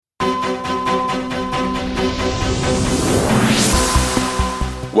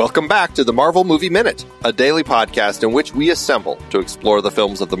Welcome back to the Marvel Movie Minute, a daily podcast in which we assemble to explore the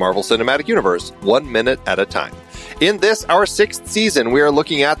films of the Marvel Cinematic Universe 1 minute at a time. In this, our 6th season, we are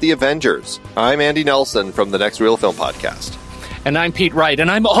looking at The Avengers. I'm Andy Nelson from the Next Reel Film Podcast. And I'm Pete Wright,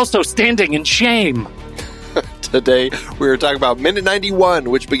 and I'm also standing in shame. Today, we are talking about Minute 91,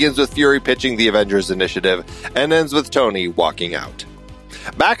 which begins with Fury pitching the Avengers Initiative and ends with Tony walking out.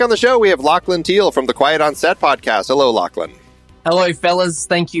 Back on the show, we have Lachlan Teal from the Quiet on Set podcast. Hello, Lachlan. Hello, fellas.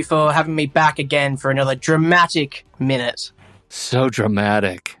 Thank you for having me back again for another dramatic minute. So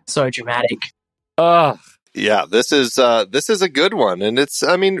dramatic. So dramatic. Ugh. Yeah, this is a good one. And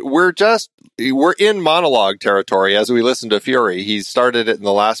we're in monologue territory as we listen to Fury. He started it in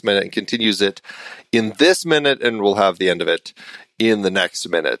the last minute and continues it in this minute, and we'll have the end of it in the next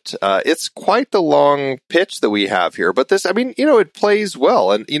minute. It's quite the long pitch that we have here, but this, it plays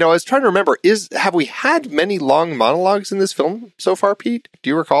well. And, I was trying to remember, have we had many long monologues in this film so far, Pete?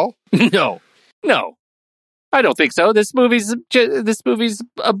 Do you recall? No, I don't think so. This movie's a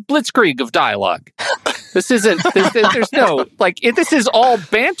blitzkrieg of dialogue. This isn't, there's no, this is all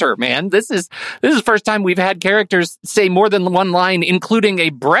banter, man. This is the first time we've had characters say more than one line, including a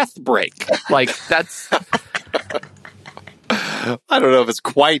breath break. That's... I don't know if it's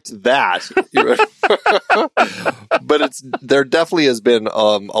quite that, but there definitely has been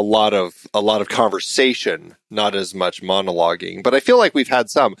a lot of conversation, not as much monologuing. But I feel like we've had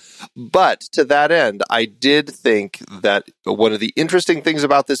some. But to that end, I did think that one of the interesting things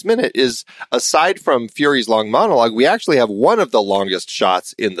about this minute is, aside from Fury's long monologue, we actually have one of the longest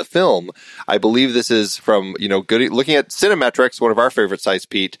shots in the film. I believe this is from looking at Cinemetrics, one of our favorite sites,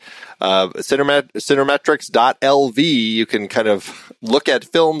 Pete. Cinemetrics.lv. You can kind of look at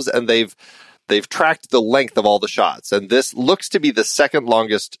films, and they've tracked the length of all the shots, and this looks to be the second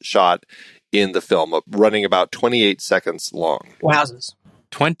longest shot in the film, running about 28 seconds long. Wowzers.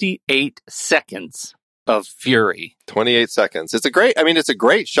 28 seconds of Fury. 28 seconds. It's a great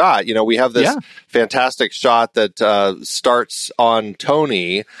shot. We have this fantastic shot that starts on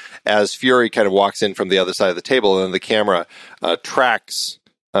Tony as Fury kind of walks in from the other side of the table, and then the camera tracks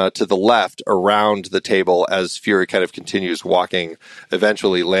to the left around the table as Fury kind of continues walking,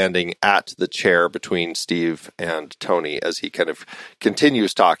 eventually landing at the chair between Steve and Tony as he kind of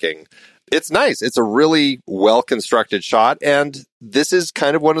continues talking. It's nice. It's a really well-constructed shot, and this is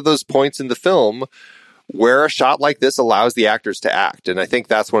kind of one of those points in the film where a shot like this allows the actors to act. And I think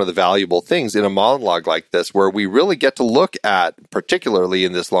that's one of the valuable things in a monologue like this, where we really get to look at, particularly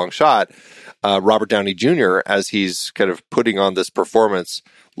in this long shot, Robert Downey Jr. as he's kind of putting on this performance,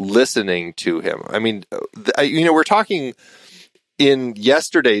 listening to him. We're talking in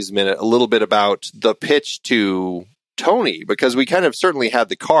yesterday's minute a little bit about the pitch to Tony, because we kind of certainly had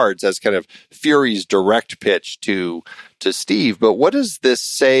the cards as kind of Fury's direct pitch to Steve. But what does this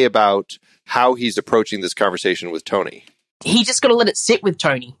say about how he's approaching this conversation with Tony? He just got to let it sit with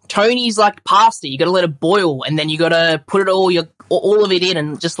Tony. Tony's like pasta. You got to let it boil, and then you got to put it all of it in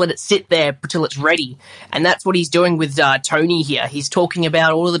and just let it sit there until it's ready. And that's what he's doing with Tony here. He's talking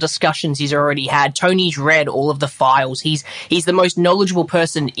about all of the discussions he's already had. Tony's read all of the files. He's the most knowledgeable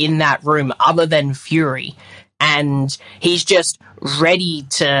person in that room other than Fury. And he's just ready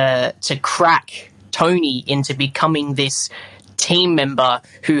to crack Tony into becoming this team member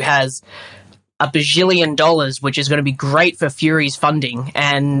who has $1 bajillion, which is going to be great for Fury's funding.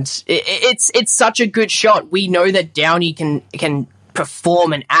 And it's such a good shot. We know that Downey can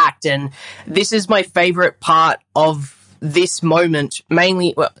perform and act, and this is my favorite part of this moment.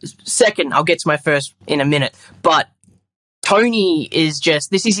 Mainly, second, I'll get to my first in a minute, but Tony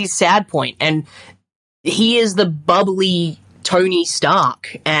this is his sad point, and he is the bubbly Tony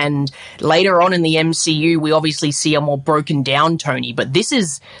Stark. And later on in the MCU, we obviously see a more broken down Tony, but this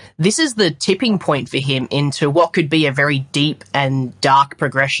is the tipping point for him into what could be a very deep and dark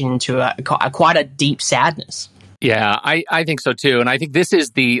progression to quite a deep sadness. Yeah, I think so too. And I think this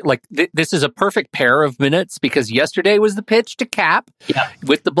is this is a perfect pair of minutes, because yesterday was the pitch to Cap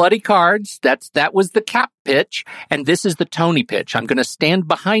with the bloody cards. That was the Cap pitch. And this is the Tony pitch. I'm going to stand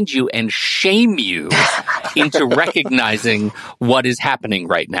behind you and shame you into recognizing what is happening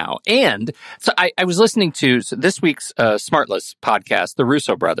right now. And so I was listening to this week's Smartless podcast. The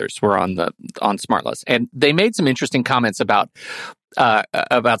Russo brothers were on Smartless, and they made some interesting comments about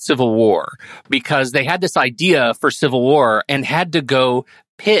Civil War, because they had this idea for Civil War and had to go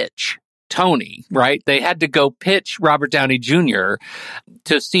pitch Tony, right? They had to go pitch Robert Downey Jr.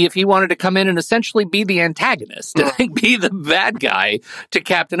 to see if he wanted to come in and essentially be the antagonist, and be the bad guy to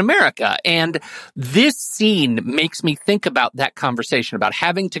Captain America. And this scene makes me think about that conversation, about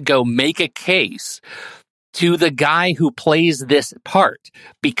having to go make a case to the guy who plays this part,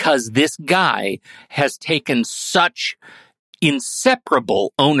 because this guy has taken such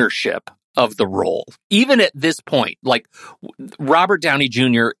inseparable ownership of the role. Even at this point, like, Robert Downey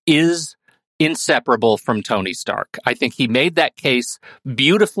Jr. is inseparable from Tony Stark. I think he made that case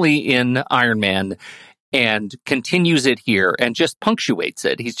beautifully in Iron Man and continues it here and just punctuates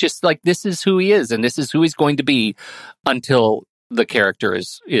it. He's just like, this is who he is and this is who he's going to be until the character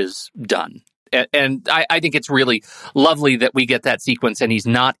is done. And I think it's really lovely that we get that sequence and he's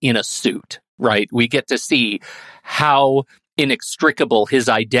not in a suit, right? We get to see how inextricable his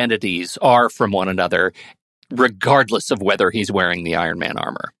identities are from one another, regardless of whether he's wearing the Iron Man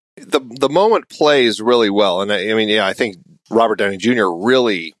armor. The moment plays really well. And I think Robert Downey Jr.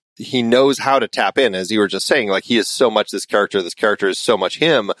 really, he knows how to tap in, as you were just saying. Like, he is so much this character is so much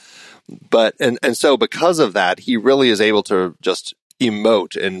him. But, and so because of that, he really is able to just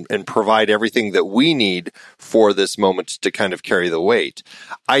emote and provide everything that we need for this moment to kind of carry the weight.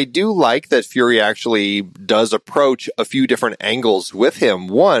 I do like that Fury actually does approach a few different angles with him.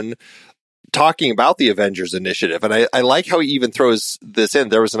 One, talking about the Avengers Initiative. And I like how he even throws this in.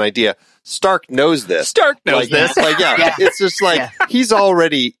 There was an idea. Stark knows this. Stark knows this. Yeah. It's just like, he's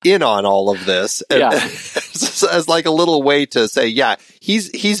already in on all of this. And, as like a little way to say,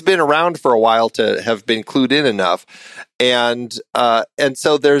 he's been around for a while to have been clued in enough. And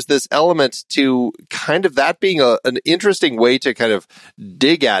so there's this element to kind of that being an interesting way to kind of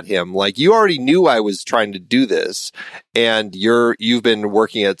dig at him. Like, you already knew I was trying to do this, and you've been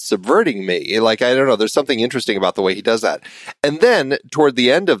working at subverting me. Like, I don't know, there's something interesting about the way he does that. And then toward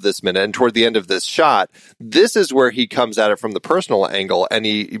the end of this minute and toward the end of this shot, this is where he comes at it from the personal angle, and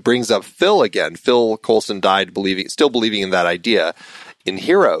he brings up Phil again. Phil Coulson died still believing in that idea in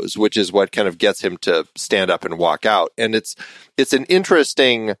Heroes, which is what kind of gets him to stand up and walk out. And it's an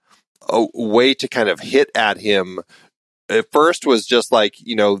interesting way to kind of hit at him. At first was just like,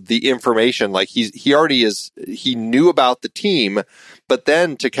 the information, like he knew about the team, but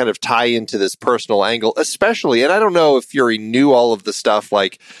then to kind of tie into this personal angle, especially, and I don't know if Fury knew all of the stuff,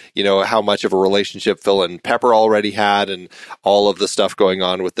 like, how much of a relationship Phil and Pepper already had, and all of the stuff going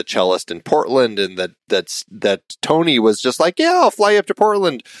on with the cellist in Portland, and that Tony was just like, yeah, I'll fly up to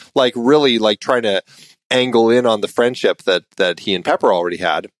Portland, like really like trying to angle in on the friendship that he and Pepper already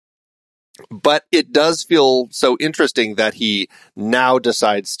had. But it does feel so interesting that he now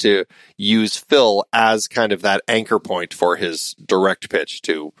decides to use Phil as kind of that anchor point for his direct pitch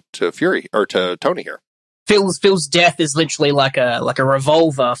to Fury, or to Tony here. Phil's death is literally like a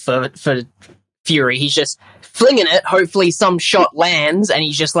revolver for Fury. He's just flinging it. Hopefully some shot lands, and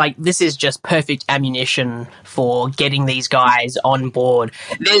he's just like, this is just perfect ammunition for getting these guys on board.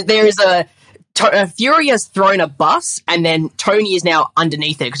 There is Fury has thrown a bus, and then Tony is now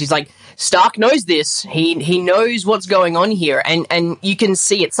underneath it, because he's like, Stark knows this. He knows what's going on here, and you can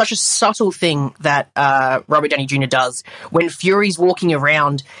see it's such a subtle thing that Robert Downey Jr. does. When Fury's walking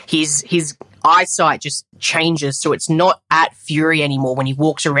around, his eyesight just changes, so it's not at Fury anymore. When he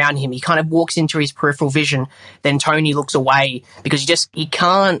walks around him, he kind of walks into his peripheral vision. Then Tony looks away because he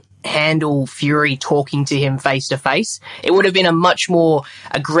can't handle Fury talking to him face to face. It would have been a much more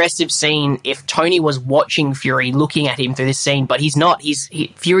aggressive scene if Tony was watching Fury, looking at him through this scene, but he's not.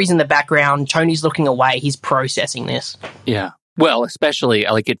 Fury's in the background, Tony's looking away, he's processing this. Yeah. Well, especially,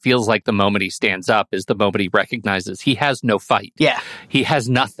 like, it feels like the moment he stands up is the moment he recognizes he has no fight. Yeah. He has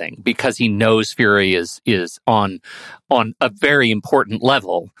nothing, because he knows Fury is on a very important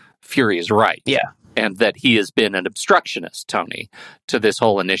level. Fury is right. Yeah. And that he has been an obstructionist, Tony, to this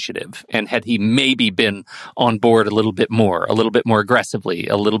whole initiative. And had he maybe been on board a little bit more aggressively,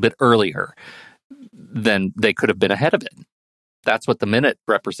 a little bit earlier, then they could have been ahead of it. That's what the minute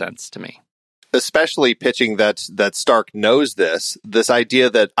represents to me. Especially pitching that Stark knows this idea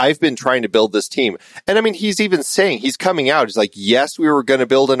that I've been trying to build this team. And I mean, he's even saying, he's coming out, he's like, yes, we were going to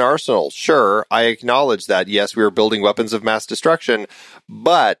build an arsenal. Sure, I acknowledge that. Yes, we were building weapons of mass destruction,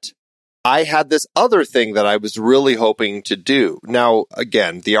 but I had this other thing that I was really hoping to do. Now,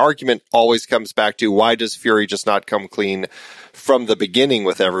 again, the argument always comes back to, why does Fury just not come clean from the beginning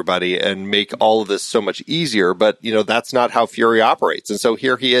with everybody and make all of this so much easier? But, that's not how Fury operates. And so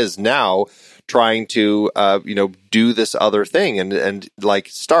here he is now trying to, do this other thing. And like,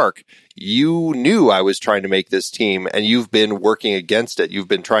 Stark, you knew I was trying to make this team, and you've been working against it. You've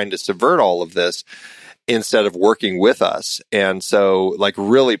been trying to subvert all of this instead of working with us. And so, like,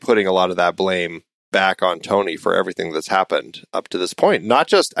 really putting a lot of that blame back on Tony for everything that's happened up to this point. Not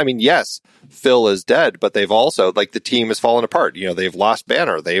just, I mean, yes, Phil is dead, but they've also, like, the team has fallen apart. You know, they've lost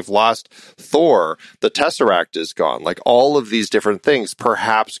Banner, they've lost Thor, the Tesseract is gone. Like, all of these different things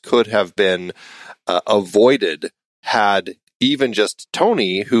perhaps could have been avoided had even just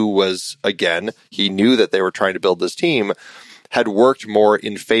Tony, who was, again, he knew that they were trying to build this team, had worked more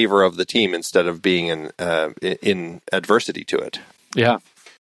in favor of the team instead of being in adversity to it. Yeah.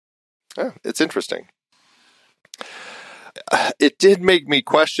 Oh, it's interesting. It did make me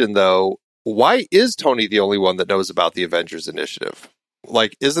question, though, why is Tony the only one that knows about the Avengers Initiative?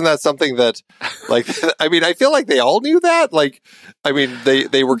 Like, isn't that something that, like, I mean, I feel like they all knew that. Like, I mean,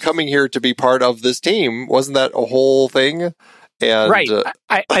 they were coming here to be part of this team. Wasn't that a whole thing? And, right.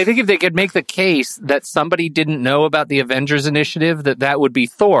 I think if they could make the case that somebody didn't know about the Avengers Initiative, that would be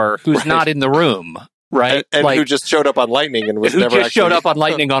Thor, who's not in the room. Right, and like, who just showed up on Lightning and was never showed up on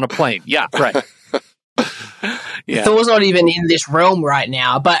Lightning on a plane. Yeah, right. Yeah. Thor's not even in this realm right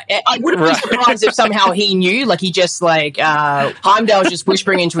now, but I wouldn't be surprised if somehow he knew. Like, he just, like, Heimdall's just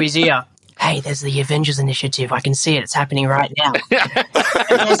whispering into his ear, "Hey, there's the Avengers Initiative. I can see it. It's happening right now."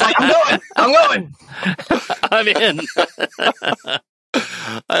 And I was like, I'm going. I'm in.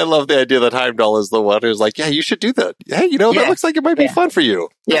 I love the idea that Heimdall is the one who's like, yeah, you should do that. Hey, you know, that looks like it might be fun for you.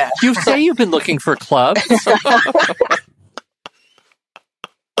 Yeah. You say you've been looking for clubs.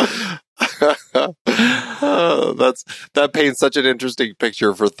 That paints such an interesting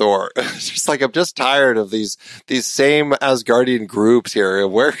picture for Thor. It's just like, I'm just tired of these same Asgardian groups here.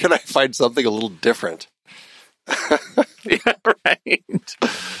 Where can I find something a little different? Yeah, right.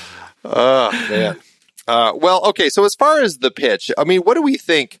 Oh, man. Well, okay, so as far as the pitch, I mean, what do we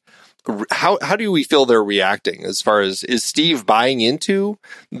think? How do we feel they're reacting as far as, is Steve buying into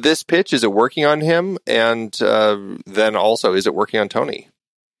this pitch? Is it working on him? And then also, is it working on Tony?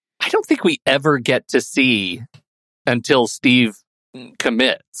 I don't think we ever get to see until Steve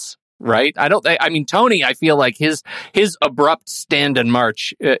commits, right? I mean, Tony, I feel like his abrupt stand and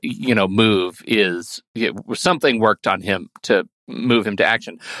march, move is something worked on him to move him to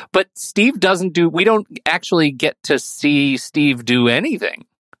action. But Steve we don't actually get to see Steve do anything,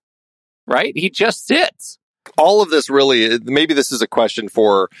 right? He just sits. All of this really, maybe this is a question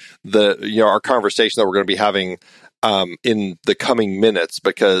for our conversation that we're going to be having in the coming minutes,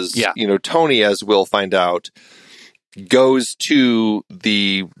 because, Tony, as we'll find out, goes to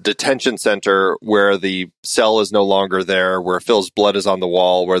the detention center where the cell is no longer there, where Phil's blood is on the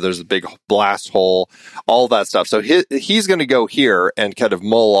wall, where there's a big blast hole, all that stuff. So he's going to go here and kind of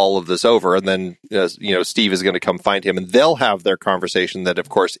mull all of this over. And then, Steve is going to come find him, and they'll have their conversation that, of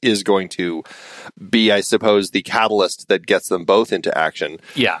course, is going to be, I suppose, the catalyst that gets them both into action.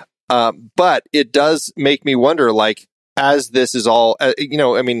 Yeah. But it does make me wonder, like, as this is all,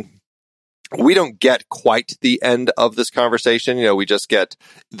 we don't get quite the end of this conversation. We just get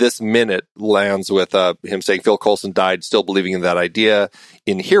this minute lands with him saying Phil Coulson died, still believing in that idea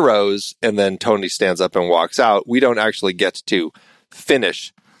in Heroes, and then Tony stands up and walks out. We don't actually get to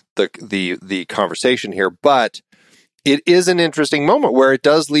finish the conversation here, but it is an interesting moment where it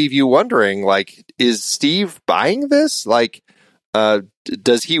does leave you wondering, like, is Steve buying this? Like,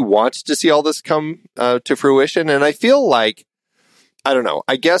 does he want to see all this come to fruition? And I feel like, I don't know.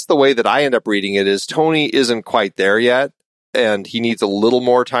 I guess the way that I end up reading it is Tony isn't quite there yet, and he needs a little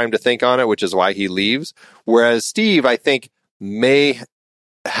more time to think on it, which is why he leaves. Whereas Steve, I think, may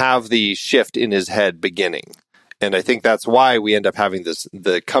have the shift in his head beginning. And I think that's why we end up having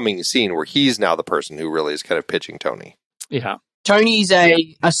the coming scene where he's now the person who really is kind of pitching Tony. Yeah. Tony's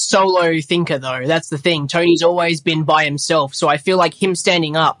a solo thinker, though. That's the thing. Tony's always been by himself. So I feel like him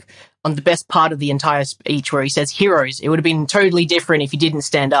standing up on the best part of the entire speech where he says heroes, it would have been totally different if he didn't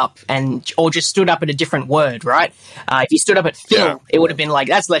stand up or just stood up at a different word, right? If he stood up at Phil, it would have been like,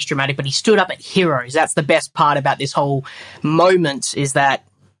 that's less dramatic, but he stood up at heroes. That's the best part about this whole moment, is that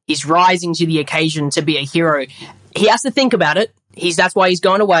he's rising to the occasion to be a hero. He has to think about it. That's why he's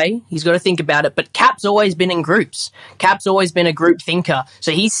going away. He's got to think about it. But Cap's always been in groups. Cap's always been a group thinker.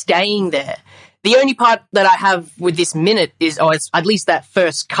 So he's staying there. The only part that I have with this minute is, it's at least that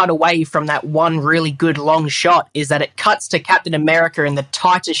first cut away from that one really good long shot, is that it cuts to Captain America in the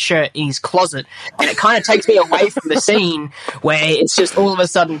tightest shirt in his closet. And it kind of takes me away from the scene where it's just all of a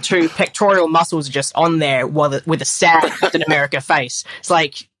sudden two pectoral muscles just on there with a sad Captain America face. It's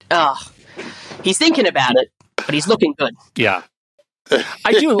like, he's thinking about it, but he's looking good. Yeah.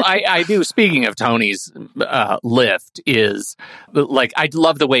 I do. Speaking of Tony's lift, is like, I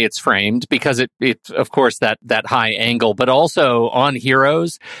love the way it's framed, because it of course that high angle, but also on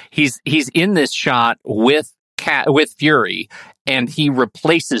Heroes, he's in this shot with Fury, and he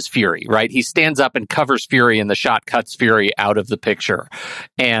replaces Fury, right? He stands up and covers Fury, and the shot cuts Fury out of the picture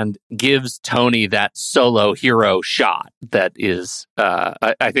and gives Tony that solo hero shot that is,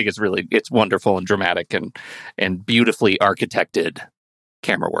 I think it's wonderful and dramatic and beautifully architected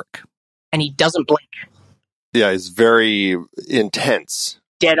camera work. And he doesn't blink. Yeah, it's very intense.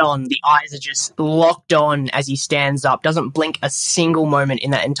 Dead on. The eyes are just locked on as he stands up, doesn't blink a single moment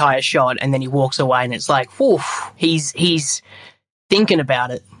in that entire shot, and then he walks away, and it's like, whew, he's thinking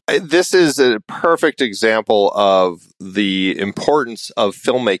about it. This is a perfect example of the importance of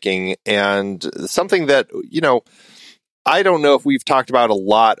filmmaking, and something that, I don't know if we've talked about a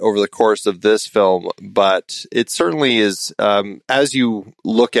lot over the course of this film, but it certainly is, as you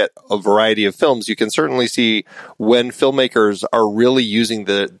look at a variety of films, you can certainly see when filmmakers are really using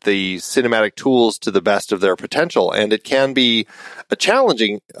the cinematic tools to the best of their potential. And it can be a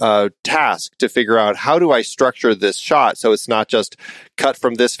challenging task to figure out, how do I structure this shot so it's not just cut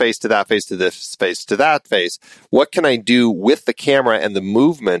from this face to that face to this face to that face? What can I do with the camera and the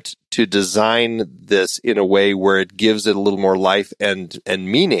movement to design this in a way where it gives it a little more life and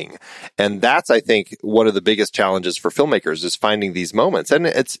meaning? And that's, I think, one of the biggest challenges for filmmakers, is finding these moments. And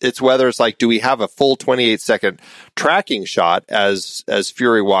it's whether it's like, do we have a full 28-second tracking shot as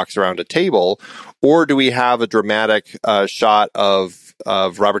Fury walks around a table, or do we have a dramatic shot of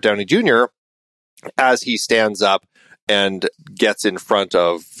Robert Downey Jr. as he stands up and gets in front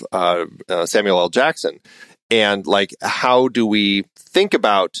of Samuel L. Jackson? And like, how do we think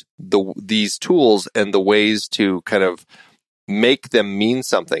about these tools and the ways to kind of make them mean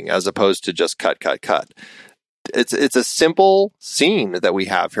something, as opposed to just cut. It's a simple scene that we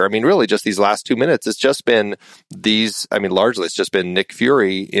have here. I mean, really, just these last 2 minutes, it's just been largely it's just been Nick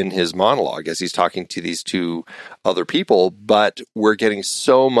Fury in his monologue as he's talking to these two other people, but we're getting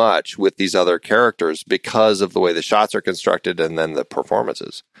so much with these other characters because of the way the shots are constructed and then the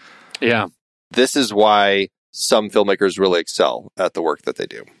performances. Yeah. This is why some filmmakers really excel at the work that they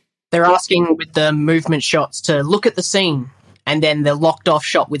do. They're asking with the movement shots to look at the scene, and then the locked off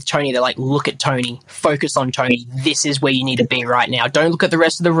shot with Tony, they're like, look at Tony, focus on Tony. This is where you need to be right now. Don't look at the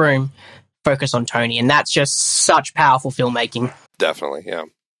rest of the room, focus on Tony. And that's just such powerful filmmaking. Definitely, yeah.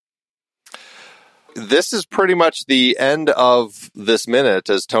 This is pretty much the end of this minute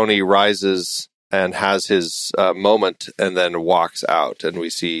as Tony rises and has his moment and then walks out. And we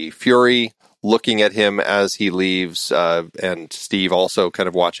see Fury looking at him as he leaves, and Steve also kind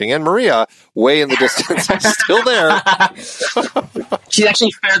of watching, and Maria way in the distance still there. She's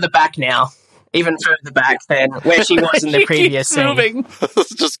actually further back now, even further back than where she was in the previous scene.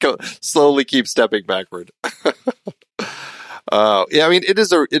 Just slowly keep stepping backward. Yeah, I mean, it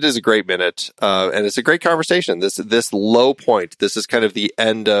is a great minute, and it's a great conversation. This low point. This is kind of the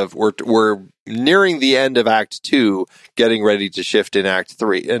end of we're nearing the end of Act 2, getting ready to shift in Act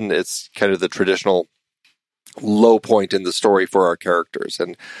 3, and it's kind of the traditional low point in the story for our characters.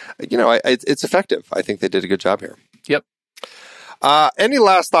 And it's effective. I think they did a good job here. Yep. Any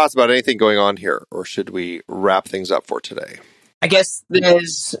last thoughts about anything going on here, or should we wrap things up for today? I guess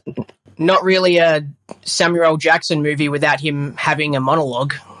there's not really a Samuel L. Jackson movie without him having a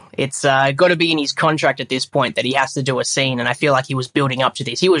monologue. It's got to be in his contract at this point that he has to do a scene, and I feel like he was building up to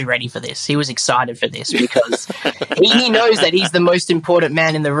this. He was ready for this. He was excited for this because he knows that he's the most important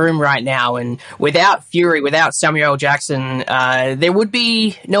man in the room right now, and without Fury, without Samuel L. Jackson, there would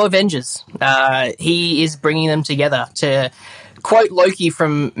be no Avengers. He is bringing them together. To quote Loki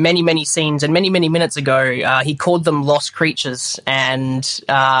from many, many scenes and many, many minutes ago, he called them lost creatures, and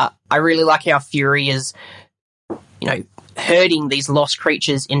I really like how Fury is, herding these lost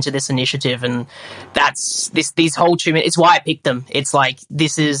creatures into this initiative, and that's these whole 2 minutes. It's why I picked them. It's like,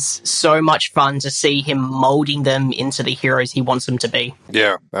 this is so much fun to see him molding them into the heroes he wants them to be.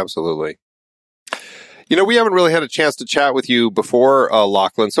 Yeah, absolutely. We haven't really had a chance to chat with you before,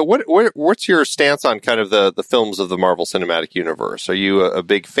 Lachlan. So what's your stance on kind of the films of the Marvel Cinematic Universe? Are you a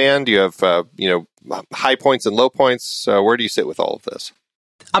big fan? Do you have, high points and low points? Where do you sit with all of this?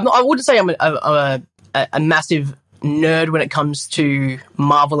 I wouldn't say I'm a massive nerd when it comes to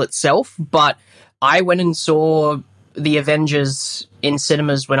Marvel itself, but I went and saw the Avengers in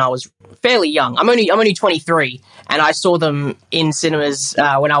cinemas when I was fairly young. I'm only 23, and I saw them in cinemas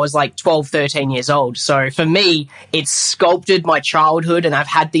when I was like 12, 13 years old. So for me, it's sculpted my childhood, and I've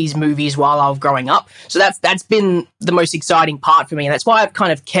had these movies while I was growing up. So that's been the most exciting part for me, and that's why I've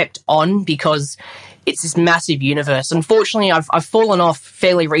kind of kept on, because it's this massive universe. Unfortunately, I've fallen off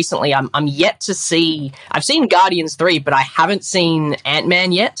fairly recently. I'm yet to see. I've seen Guardians 3, but I haven't seen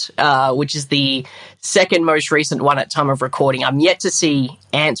Ant-Man yet, which is the second most recent one at time of recording. I'm yet to see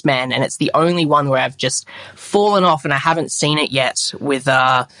Ant-Man, and it's the only one where I've just fallen off and I haven't seen it yet. With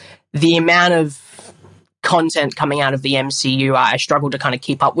the amount of content coming out of the MCU, I struggle to kind of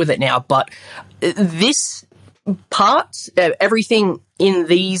keep up with it now. But this part, everything in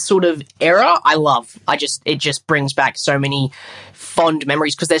these sort of era, I love. It just brings back so many fond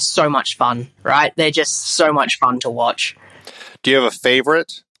memories because they're so much fun, right? They're just so much fun to watch. Do you have a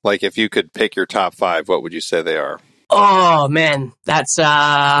favorite? Like, if you could pick your top 5, what would you say they are? Oh man, that's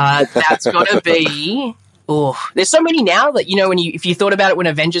gotta be. Oh, there's so many now that, if you thought about it when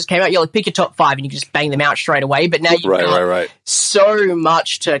Avengers came out, you're like, pick your top 5 and you can just bang them out straight away. But now you've got so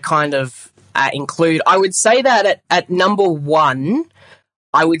much to kind of include. I would say that at number 1,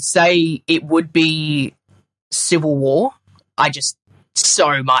 I would say it would be Civil War.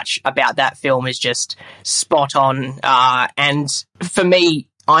 So much about that film is just spot on. And for me,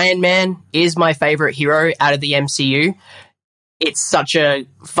 Iron Man is my favorite hero out of the MCU. It's such a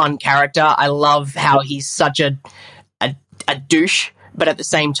fun character. I love how he's such a douche, but at the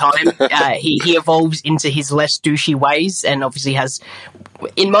same time, he evolves into his less douchey ways, and obviously has,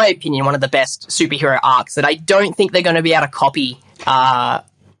 in my opinion, one of the best superhero arcs that I don't think they're going to be able to copy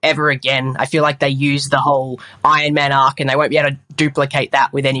ever again. I feel like they used the whole Iron Man arc, and they won't be able to duplicate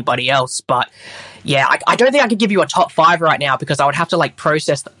that with anybody else. But yeah, I don't think I could give you a top 5 right now because I would have to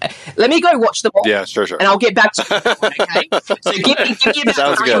process. Let me go watch them all. Yeah, sure. And I'll get back to you. Okay, so give me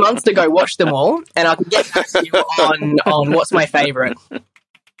about 3 months to go watch them all, and I can get back to you on what's my favorite.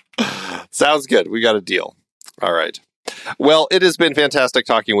 Sounds good. We got a deal. All right. Well, it has been fantastic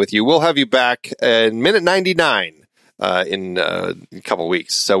talking with you. We'll have you back in minute 99. In a couple of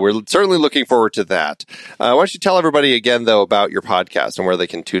weeks. So we're certainly looking forward to that. Why don't you tell everybody again, though, about your podcast and where they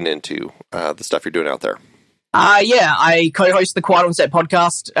can tune into the stuff you're doing out there? I co-host the Quiet on Set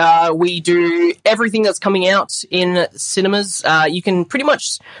podcast. We do everything that's coming out in cinemas. You can pretty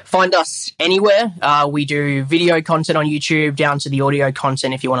much find us anywhere. We do video content on YouTube down to the audio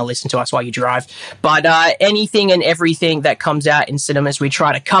content if you want to listen to us while you drive. But anything and everything that comes out in cinemas, we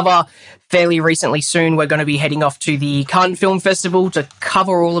try to cover. Fairly recently soon, we're going to be heading off to the Cannes Film Festival to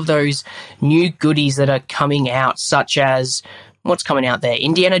cover all of those new goodies that are coming out, such as... What's coming out there?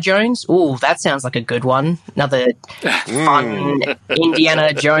 Indiana Jones? Ooh, that sounds like a good one. Another fun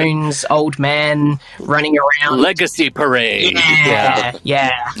Indiana Jones old man running around. Legacy Parade.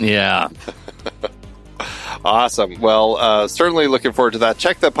 Yeah. Awesome. Well, certainly looking forward to that.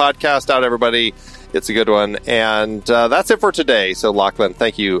 Check the podcast out, everybody. It's a good one. And that's it for today. So, Lachlan,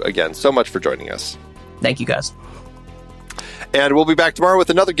 thank you again so much for joining us. Thank you, guys. And we'll be back tomorrow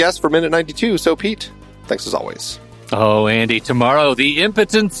with another guest for Minute 92. So, Pete, thanks as always. Oh, Andy, tomorrow, the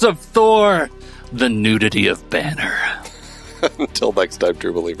impotence of Thor, the nudity of Banner. Until next time,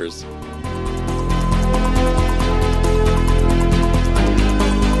 true believers.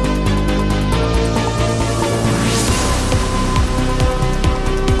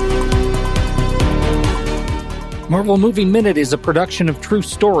 Marvel Movie Minute is a production of True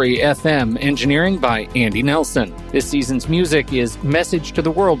Story FM, engineering by Andy Nelson. This season's music is Message to the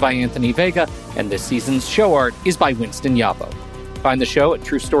World by Anthony Vega, and this season's show art is by Winston Yabo. Find the show at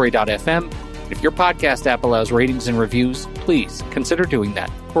truestory.fm. If your podcast app allows ratings and reviews, please consider doing that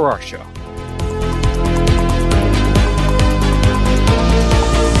for our show.